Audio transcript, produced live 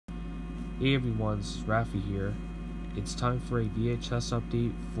Hey everyone, this is Rafi here. It's time for a VHS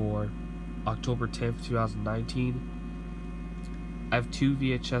update for October 10th, 2019. I have two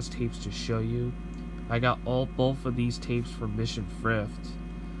VHS tapes to show you. I got both of these tapes from Mission Thrift.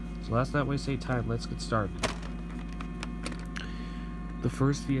 So let's not waste any time, let's get started. The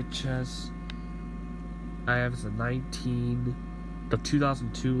first VHS I have is the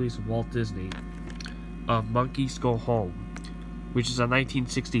 2002 release of Walt Disney of Monkeys Go Home, which is a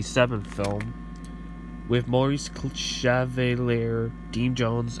 1967 film with Maurice Chevalier, Dean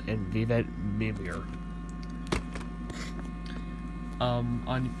Jones, and Vivek Mimir.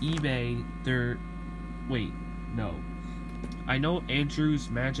 On eBay, I know Andrew's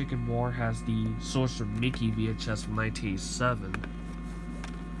Magic and More has the Sorcerer Mickey VHS from 1987.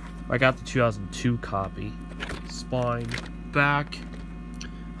 I got the 2002 copy. Spine, back,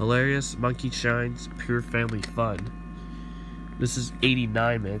 hilarious, monkey shines, pure family fun. This is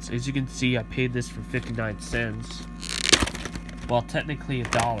 89 minutes. As you can see, I paid this for 59 cents. Well, technically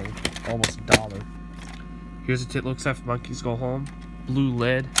 $1, almost $1. Here's what it looks like for Monkeys Go Home. Blue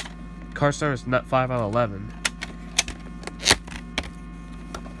lid. Car star is not 5 out of 11.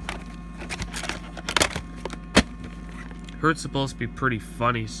 Heard it's supposed to be pretty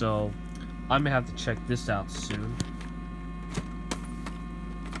funny, so I'm gonna have to check this out soon.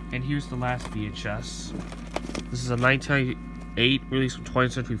 And here's the last VHS. This is a 1998 release from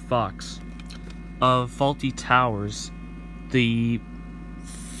 20th Century Fox of Fawlty Towers. Pizzigan,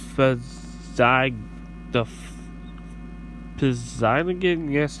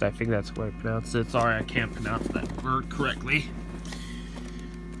 yes, I think that's what I pronounced it. Sorry, I can't pronounce that word correctly.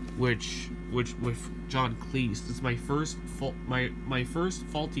 Which with John Cleese. This is my first my first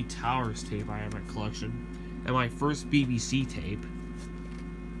Fawlty Towers tape I have in my collection, and my first BBC tape.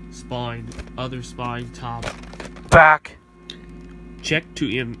 Spine, other spine, top, back. Check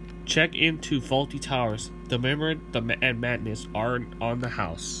into Fawlty Towers. The memory and madness are on the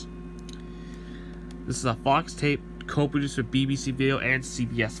house. This is a Fox tape, co-produced with BBC Video and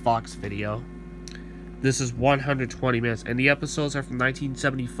CBS Fox Video. This is 120 minutes, and the episodes are from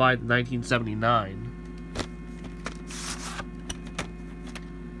 1975 to 1979.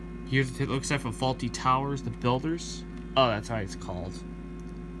 Here's what it looks like from Fawlty Towers, The Builders. Oh, that's how it's called.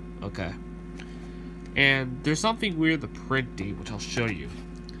 Okay. And there's something weird, the print date, which I'll show you.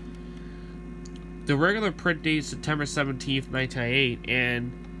 The regular print date is September 17th, 1998,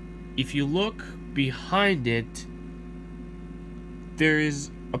 and if you look behind it, there is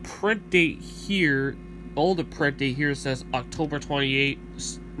a print date here. Older print date here says October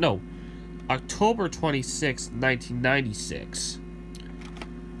 26, 1996.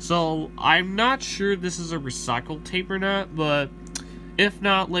 So I'm not sure this is a recycled tape or not, but if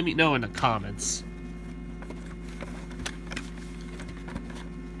not, let me know in the comments.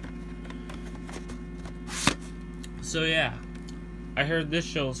 So yeah, I heard this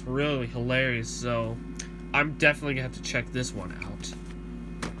show is really hilarious, so I'm definitely gonna have to check this one out.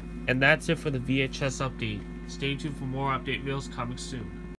 And that's it for the VHS update. Stay tuned for more update videos coming soon.